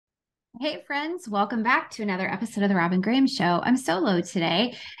Hey, friends, welcome back to another episode of the Robin Graham Show. I'm solo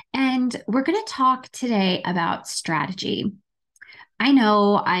today, and we're going to talk today about strategy. I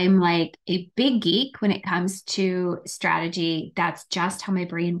know I'm like a big geek when it comes to strategy. That's just how my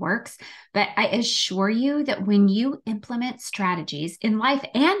brain works. But I assure you that when you implement strategies in life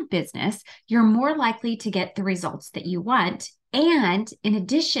and business, you're more likely to get the results that you want. And in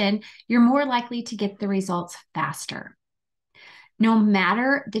addition, you're more likely to get the results faster. No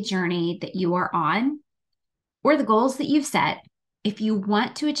matter the journey that you are on or the goals that you've set, if you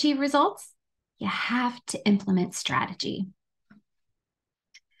want to achieve results, you have to implement strategy.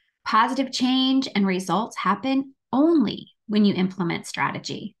 Positive change and results happen only when you implement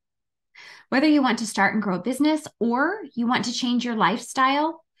strategy. Whether you want to start and grow a business or you want to change your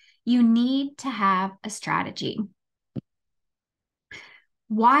lifestyle, you need to have a strategy.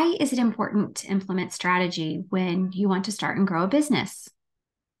 Why is it important to implement strategy when you want to start and grow a business?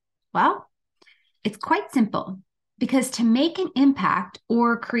 Well, it's quite simple because to make an impact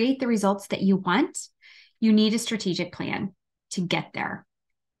or create the results that you want, you need a strategic plan to get there.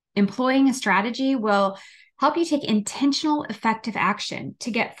 Employing a strategy will help you take intentional, effective action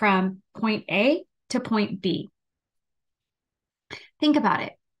to get from point A to point B. Think about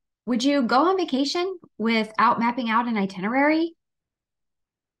it. Would you go on vacation without mapping out an itinerary?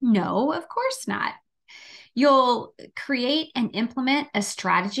 No, of course not. You'll create and implement a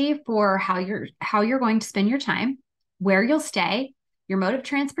strategy for how you're going to spend your time, where you'll stay, your mode of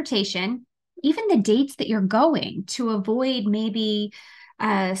transportation, even the dates that you're going to avoid maybe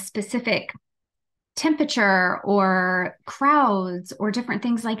a specific temperature or crowds or different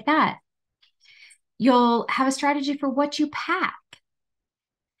things like that. You'll have a strategy for what you pack.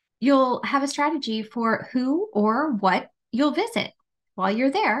 You'll have a strategy for who or what you'll visit while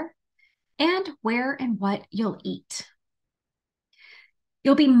you're there and where and what you'll eat.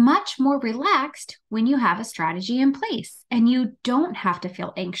 You'll be much more relaxed when you have a strategy in place and you don't have to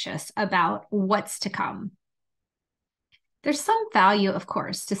feel anxious about what's to come. There's some value, of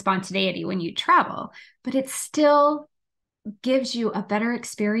course, to spontaneity when you travel, but it still gives you a better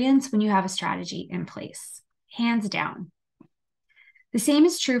experience when you have a strategy in place, hands down. The same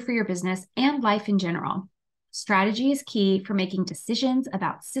is true for your business and life in general. Strategy is key for making decisions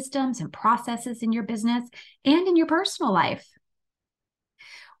about systems and processes in your business and in your personal life.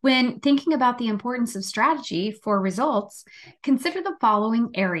 When thinking about the importance of strategy for results, consider the following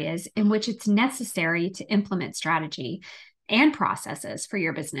areas in which it's necessary to implement strategy and processes for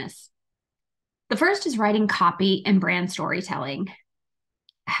your business. The first is writing copy and brand storytelling.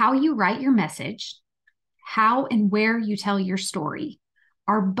 How you write your message, how and where you tell your story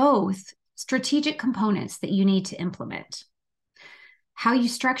are both strategic components that you need to implement. How you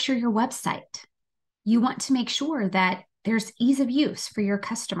structure your website. You want to make sure that there's ease of use for your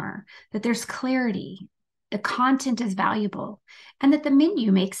customer, that there's clarity, the content is valuable, and that the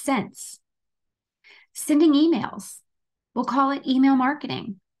menu makes sense. Sending emails, we'll call it email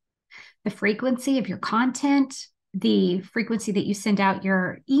marketing. The frequency of your content, the frequency that you send out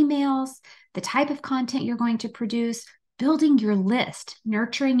your emails, the type of content you're going to produce, building your list,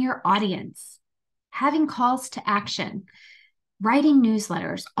 nurturing your audience, having calls to action, writing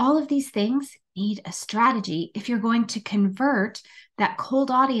newsletters, all of these things need a strategy if you're going to convert that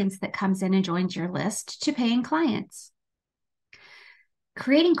cold audience that comes in and joins your list to paying clients.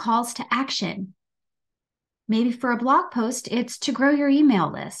 Creating calls to action. Maybe for a blog post, it's to grow your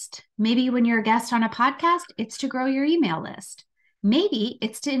email list. Maybe when you're a guest on a podcast, it's to grow your email list. Maybe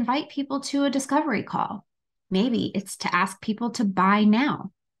it's to invite people to a discovery call. Maybe it's to ask people to buy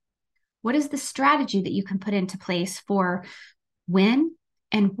now. What is the strategy that you can put into place for when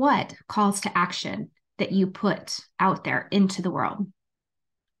and what calls to action that you put out there into the world?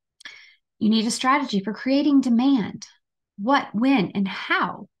 You need a strategy for creating demand. What, when, and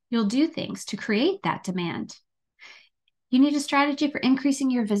how you'll do things to create that demand. You need a strategy for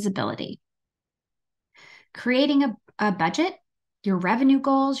increasing your visibility. Creating a budget, your revenue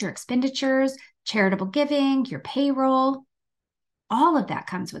goals, your expenditures, charitable giving, your payroll, all of that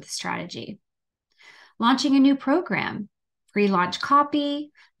comes with a strategy. Launching a new program, pre-launch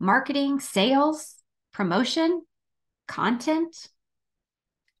copy, marketing, sales, promotion, content,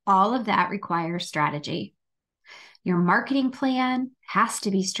 all of that requires strategy. Your marketing plan has to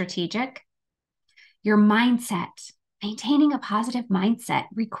be strategic. Your mindset, maintaining a positive mindset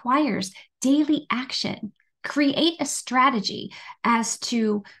requires daily action. Create a strategy as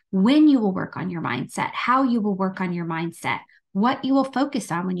to when you will work on your mindset, how you will work on your mindset, what you will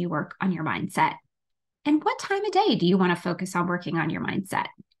focus on when you work on your mindset, and what time of day do you want to focus on working on your mindset.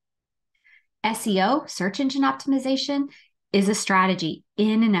 SEO, search engine optimization, is a strategy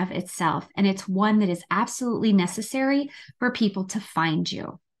in and of itself, and it's one that is absolutely necessary for people to find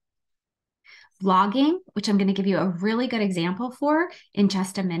you. Vlogging, which I'm going to give you a really good example for in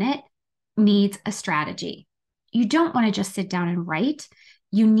just a minute, needs a strategy. You don't want to just sit down and write.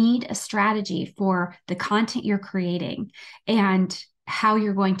 You need a strategy for the content you're creating and how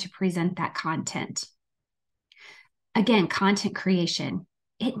you're going to present that content. Again, content creation,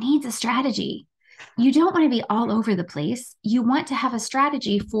 it needs a strategy. You don't want to be all over the place. You want to have a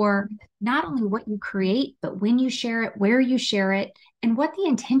strategy for not only what you create, but when you share it, where you share it, and what the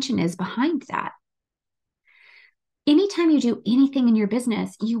intention is behind that. Anytime you do anything in your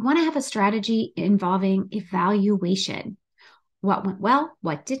business, you want to have a strategy involving evaluation. What went well?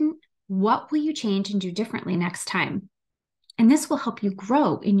 What didn't? What will you change and do differently next time? And this will help you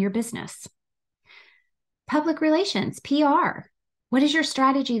grow in your business. Public relations, PR. What is your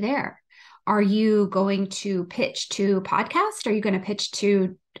strategy there? Are you going to pitch to podcasts? Are you going to pitch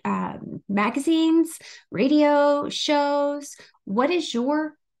to magazines, radio shows? What is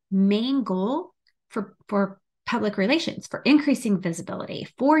your main goal for public relations, for increasing visibility,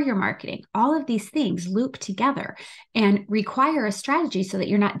 for your marketing? All of these things loop together and require a strategy so that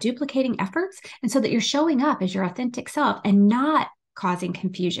you're not duplicating efforts and so that you're showing up as your authentic self and not causing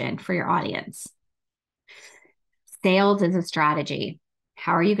confusion for your audience. Sales is a strategy.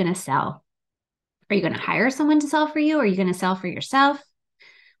 How are you going to sell? Are you going to hire someone to sell for you? Or are you going to sell for yourself?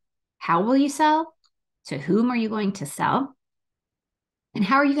 How will you sell? To whom are you going to sell? And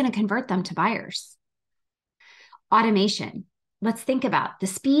how are you going to convert them to buyers? Automation. Let's think about the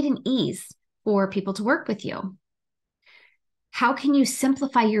speed and ease for people to work with you. How can you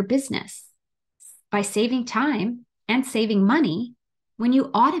simplify your business by saving time and saving money when you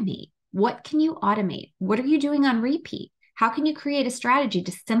automate? What can you automate? What are you doing on repeat? How can you create a strategy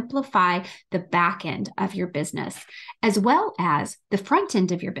to simplify the back end of your business, as well as the front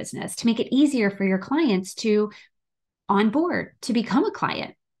end of your business, to make it easier for your clients to onboard, to become a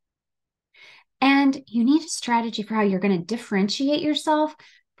client? And you need a strategy for how you're going to differentiate yourself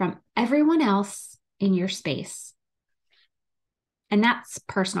from everyone else in your space. And that's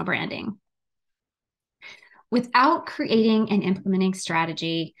personal branding. Without creating and implementing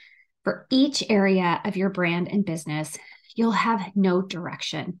strategy for each area of your brand and business, you'll have no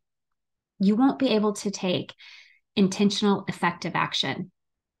direction. You won't be able to take intentional, effective action.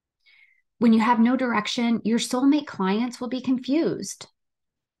 When you have no direction, your soulmate clients will be confused.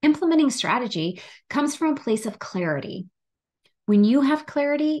 Implementing strategy comes from a place of clarity. When you have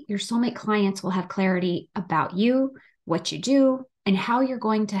clarity, your soulmate clients will have clarity about you, what you do, and how you're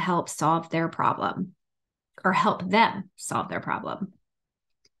going to help solve their problem or help them solve their problem.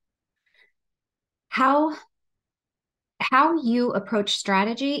 How you approach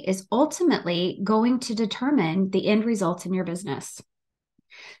strategy is ultimately going to determine the end results in your business.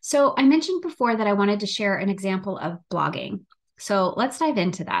 So I mentioned before that I wanted to share an example of blogging. So let's dive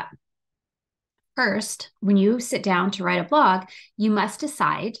into that. First, when you sit down to write a blog, you must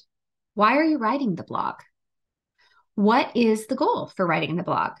decide, why are you writing the blog? What is the goal for writing the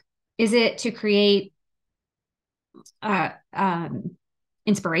blog? Is it to create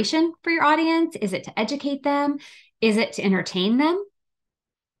inspiration for your audience? Is it to educate them? Is it to entertain them?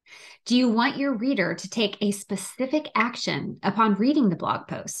 Do you want your reader to take a specific action upon reading the blog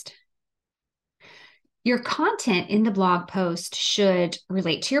post? Your content in the blog post should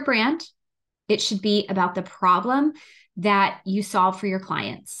relate to your brand. It should be about the problem that you solve for your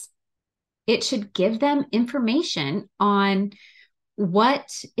clients. It should give them information on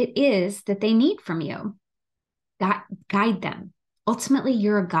what it is that they need from you. Guide them. Ultimately,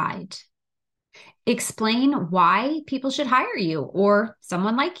 you're a guide. Explain why people should hire you or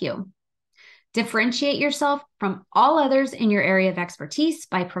someone like you. Differentiate yourself from all others in your area of expertise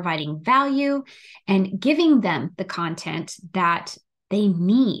by providing value and giving them the content that they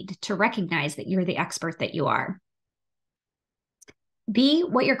need to recognize that you're the expert that you are. Be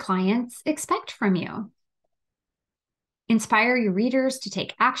what your clients expect from you. Inspire your readers to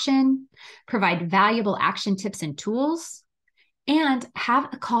take action, provide valuable action tips and tools, and have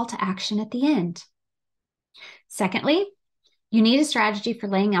a call to action at the end. Secondly, you need a strategy for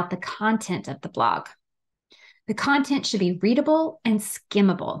laying out the content of the blog. The content should be readable and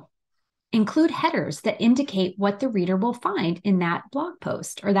skimmable. Include headers that indicate what the reader will find in that blog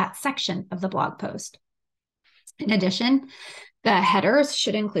post or that section of the blog post. In addition, the headers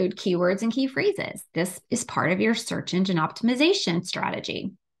should include keywords and key phrases. This is part of your search engine optimization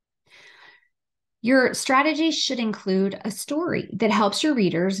strategy. Your strategy should include a story that helps your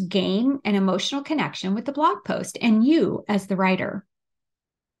readers gain an emotional connection with the blog post and you as the writer.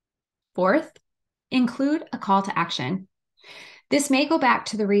 Fourth, include a call to action. This may go back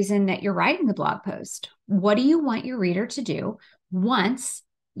to the reason that you're writing the blog post. What do you want your reader to do once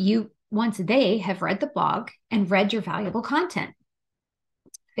they have read the blog and read your valuable content?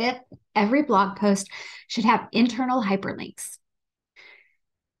 Fifth, every blog post should have internal hyperlinks.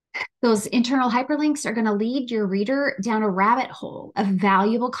 Those internal hyperlinks are going to lead your reader down a rabbit hole of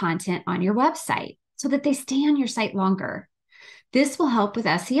valuable content on your website so that they stay on your site longer. This will help with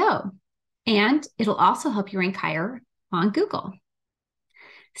SEO, and it'll also help you rank higher on Google.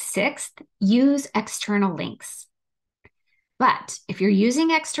 Sixth, use external links. But if you're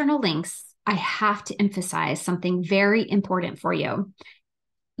using external links, I have to emphasize something very important for you.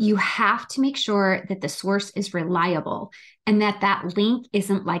 You have to make sure that the source is reliable and that that link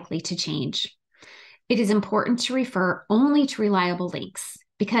isn't likely to change. It is important to refer only to reliable links,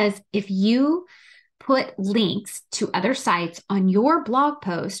 because if you put links to other sites on your blog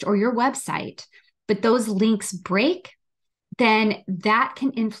post or your website, but those links break, then that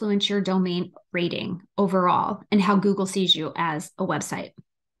can influence your domain rating overall and how Google sees you as a website.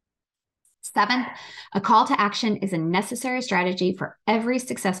 Seventh, a call to action is a necessary strategy for every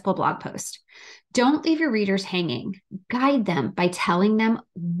successful blog post. Don't leave your readers hanging. Guide them by telling them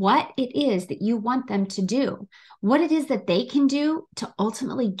what it is that you want them to do, what it is that they can do to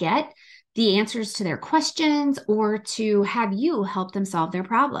ultimately get the answers to their questions or to have you help them solve their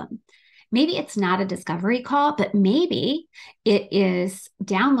problem. Maybe it's not a discovery call, but maybe it is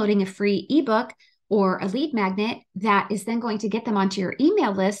downloading a free ebook or a lead magnet that is then going to get them onto your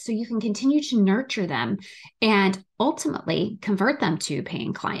email list so you can continue to nurture them and ultimately convert them to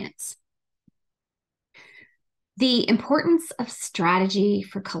paying clients. The importance of strategy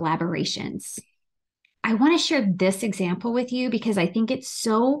for collaborations. I want to share this example with you because I think it's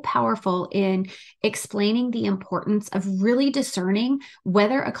so powerful in explaining the importance of really discerning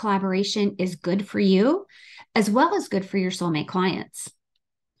whether a collaboration is good for you as well as good for your soulmate clients.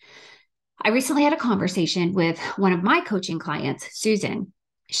 I recently had a conversation with one of my coaching clients, Susan.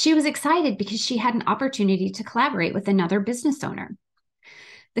 She was excited because she had an opportunity to collaborate with another business owner.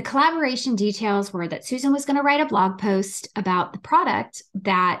 The collaboration details were that Susan was going to write a blog post about the product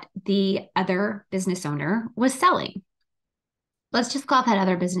that the other business owner was selling. Let's just call that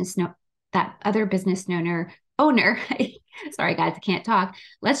other business owner. Sorry, guys, I can't talk.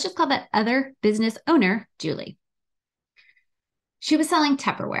 Let's just call that other business owner Julie. She was selling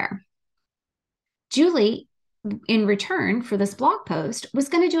Tupperware. Julie, in return for this blog post, was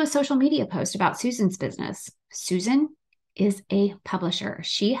going to do a social media post about Susan's business. Susan is a publisher.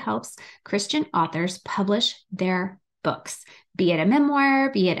 She helps Christian authors publish their books, be it a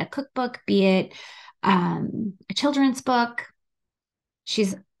memoir, be it a cookbook, be it a children's book.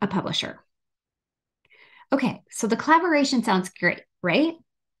 She's a publisher. Okay, so the collaboration sounds great, right?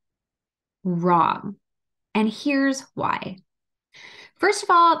 Wrong. And here's why. First of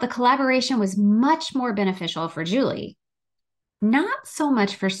all, the collaboration was much more beneficial for Julie, not so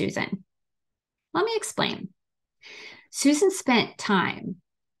much for Susan. Let me explain. Susan spent time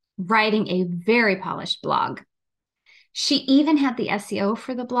writing a very polished blog. She even had the SEO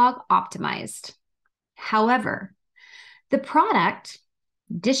for the blog optimized. However, the product,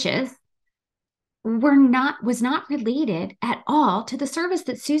 dishes, was not related at all to the service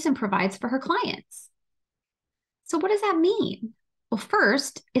that Susan provides for her clients. So what does that mean? Well,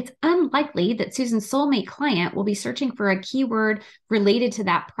 first, it's unlikely that Susan's soulmate client will be searching for a keyword related to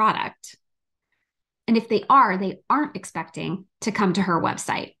that product. And if they aren't expecting to come to her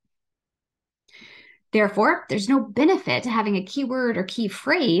website. Therefore, there's no benefit to having a keyword or key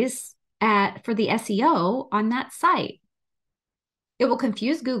phrase for the SEO on that site. It will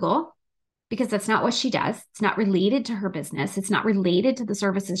confuse Google because that's not what she does. It's not related to her business. It's not related to the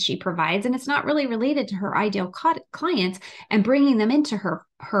services she provides, and it's not really related to her ideal clients and bringing them into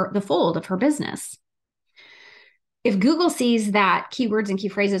the fold of her business. If Google sees that keywords and key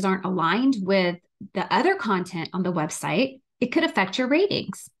phrases aren't aligned with the other content on the website, it could affect your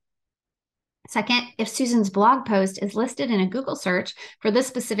ratings. Second, if Susan's blog post is listed in a Google search for this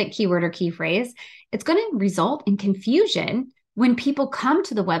specific keyword or key phrase, it's going to result in confusion when people come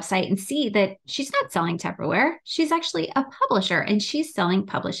to the website and see that she's not selling Tupperware. She's actually a publisher and she's selling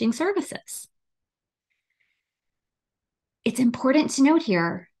publishing services. It's important to note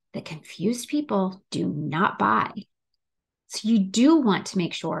here that confused people do not buy. So you do want to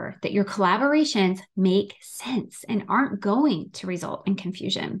make sure that your collaborations make sense and aren't going to result in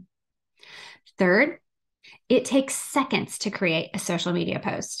confusion. Third, it takes seconds to create a social media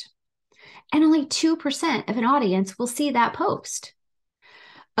post, and only 2% of an audience will see that post.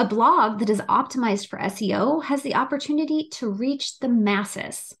 A blog that is optimized for SEO has the opportunity to reach the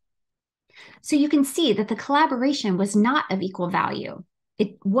masses. So you can see that the collaboration was not of equal value.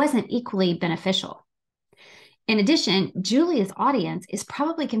 It wasn't equally beneficial. In addition, Julie's audience is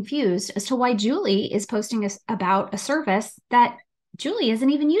probably confused as to why Julie is posting about a service that Julie isn't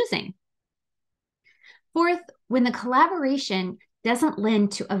even using. Fourth, when the collaboration doesn't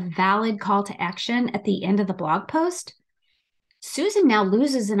lend to a valid call to action at the end of the blog post, Susan now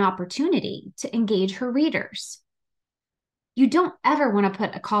loses an opportunity to engage her readers. You don't ever want to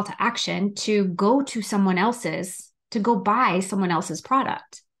put a call to action to go to someone else's, to go buy someone else's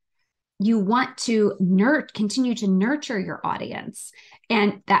product. You want to continue to nurture your audience.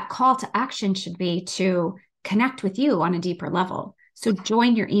 And that call to action should be to connect with you on a deeper level. So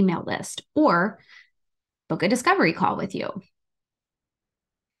join your email list or book a discovery call with you.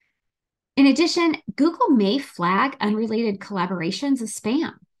 In addition, Google may flag unrelated collaborations as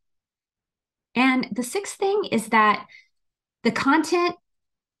spam. And the sixth thing is that the content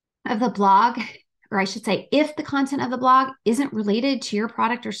of the blog, or I should say, if the content of the blog isn't related to your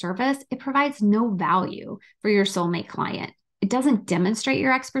product or service, it provides no value for your soulmate client. It doesn't demonstrate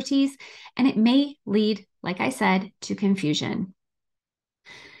your expertise, and it may lead, like I said, to confusion.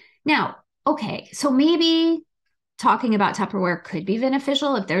 Now, okay, so maybe talking about Tupperware could be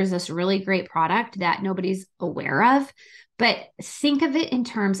beneficial if there's this really great product that nobody's aware of, but think of it in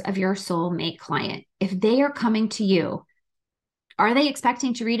terms of your soulmate client. If they are coming to you, are they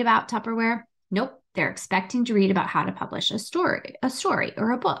expecting to read about Tupperware? Nope. They're expecting to read about how to publish a story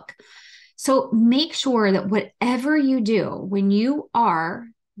or a book. So make sure that whatever you do when you are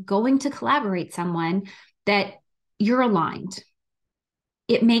going to collaborate someone, that you're aligned.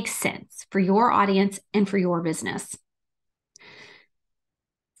 It makes sense for your audience and for your business.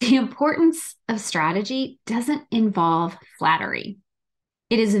 The importance of strategy doesn't involve flattery.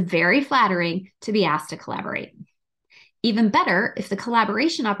 It is very flattering to be asked to collaborate. Even better if the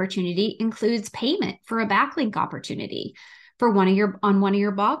collaboration opportunity includes payment for a backlink opportunity on one of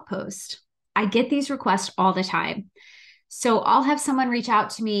your blog posts. I get these requests all the time. So I'll have someone reach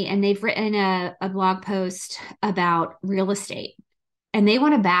out to me and they've written a blog post about real estate and they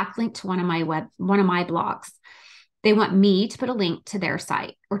want a backlink to one of my blogs. They want me to put a link to their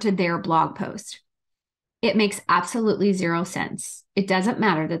site or to their blog post. It makes absolutely zero sense. It doesn't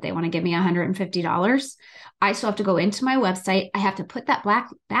matter that they want to give me $150. I still have to go into my website. I have to put that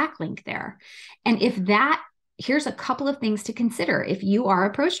backlink there. And here's a couple of things to consider if you are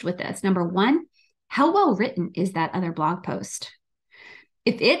approached with this. Number one, how well written is that other blog post?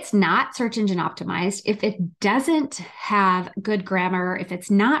 If it's not search engine optimized, if it doesn't have good grammar, if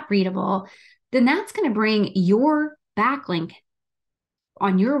it's not readable, then that's going to bring your backlink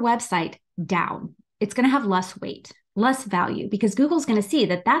on your website down. It's going to have less weight, less value, because Google's going to see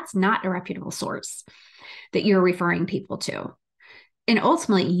that that's not a reputable source that you're referring people to. And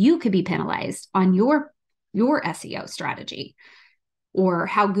ultimately, you could be penalized on your SEO strategy or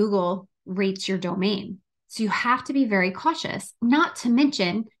how Google rates your domain. So you have to be very cautious, not to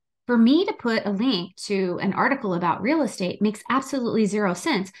mention, for me to put a link to an article about real estate makes absolutely zero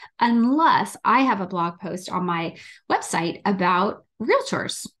sense unless I have a blog post on my website about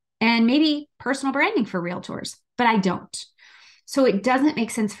realtors and maybe personal branding for realtors, but I don't. So it doesn't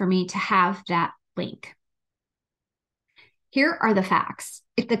make sense for me to have that link. Here are the facts.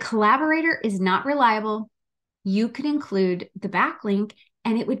 If the collaborator is not reliable, you could include the backlink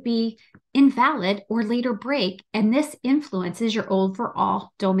and it would be invalid or later break, and this influences your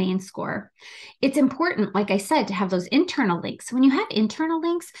overall domain score. It's important, like I said, to have those internal links. When you have internal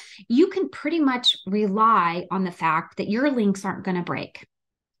links, you can pretty much rely on the fact that your links aren't going to break.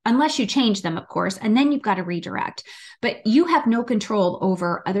 Unless you change them, of course, and then you've got to redirect. But you have no control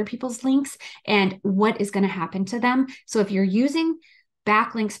over other people's links and what is going to happen to them. So if you're using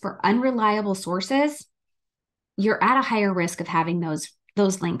backlinks for unreliable sources, you're at a higher risk of having those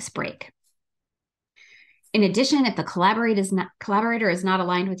links break. In addition, if the collaborator is not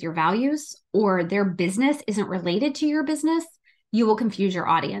aligned with your values or their business isn't related to your business, you will confuse your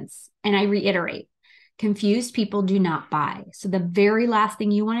audience. And I reiterate, confused people do not buy. So the very last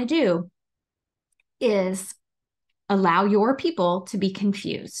thing you want to do is allow your people to be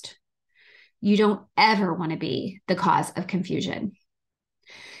confused. You don't ever want to be the cause of confusion.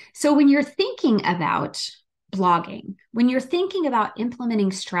 So when you're thinking about blogging, when you're thinking about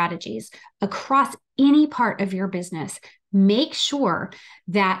implementing strategies across any part of your business, make sure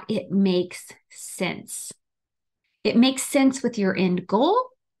that it makes sense. It makes sense with your end goal,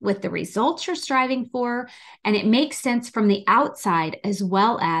 with the results you're striving for, and it makes sense from the outside as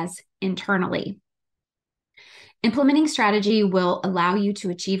well as internally. Implementing strategy will allow you to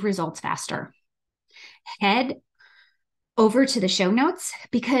achieve results faster. Head over to the show notes,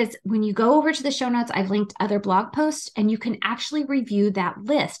 because when you go over to the show notes, I've linked other blog posts and you can actually review that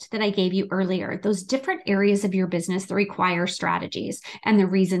list that I gave you earlier, those different areas of your business that require strategies and the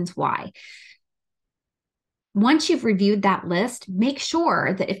reasons why. Once you've reviewed that list, make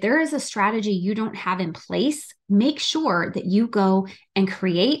sure that if there is a strategy you don't have in place, make sure that you go and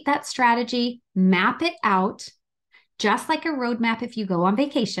create that strategy, map it out, just like a roadmap if you go on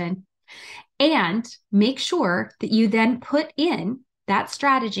vacation, and make sure that you then put in that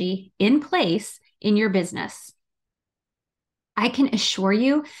strategy in place in your business. I can assure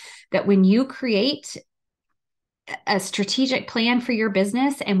you that when you create a strategic plan for your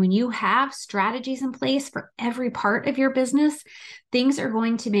business and when you have strategies in place for every part of your business, things are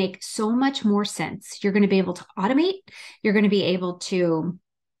going to make so much more sense. You're going to be able to automate. You're going to be able to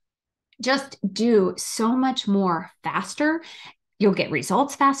just do so much more faster. You'll get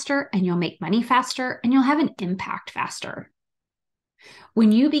results faster and you'll make money faster and you'll have an impact faster.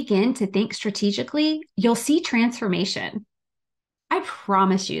 When you begin to think strategically, you'll see transformation. I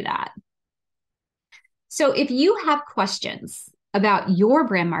promise you that. So if you have questions about your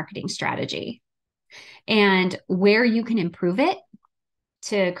brand marketing strategy and where you can improve it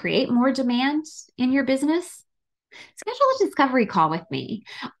to create more demand in your business, schedule a discovery call with me.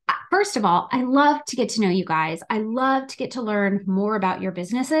 First of all, I love to get to know you guys. I love to get to learn more about your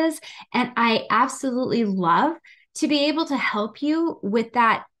businesses. And I absolutely love to be able to help you with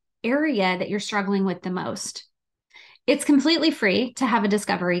that area that you're struggling with the most. It's completely free to have a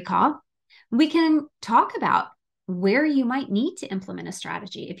discovery call. We can talk about where you might need to implement a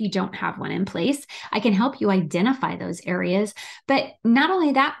strategy if you don't have one in place. I can help you identify those areas. But not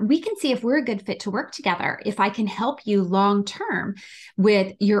only that, we can see if we're a good fit to work together, if I can help you long term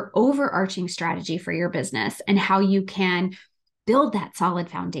with your overarching strategy for your business and how you can build that solid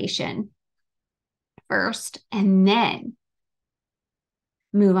foundation first and then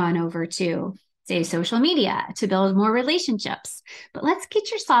move on over to, say, social media to build more relationships. But let's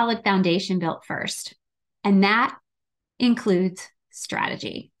get your solid foundation built first. And that includes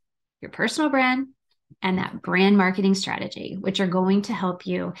strategy, your personal brand, and that brand marketing strategy, which are going to help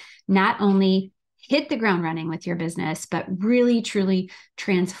you not only hit the ground running with your business, but really, truly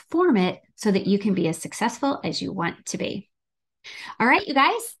transform it so that you can be as successful as you want to be. All right, you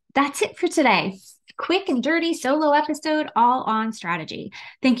guys, that's it for today. Quick and dirty solo episode all on strategy.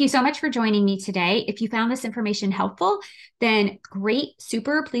 Thank you so much for joining me today. If you found this information helpful, then great,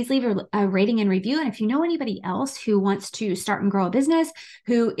 super. Please leave a rating and review. And if you know anybody else who wants to start and grow a business,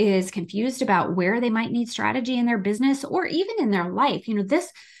 who is confused about where they might need strategy in their business or even in their life,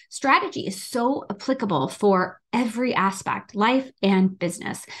 this strategy is so applicable for every aspect, life and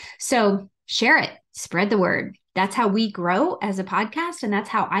business. So share it, spread the word. That's how we grow as a podcast. And that's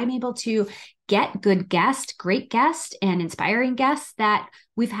how I'm able to get good guests, great guests, and inspiring guests that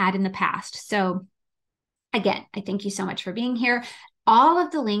we've had in the past. So again, I thank you so much for being here. All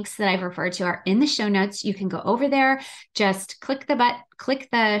of the links that I've referred to are in the show notes. You can go over there, just click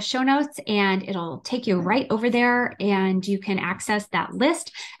the show notes, and it'll take you right over there. And you can access that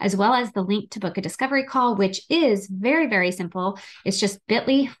list as well as the link to book a discovery call, which is very, very simple. It's just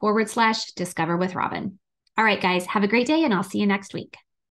bit.ly/discover with Robin. All right, guys, have a great day, and I'll see you next week.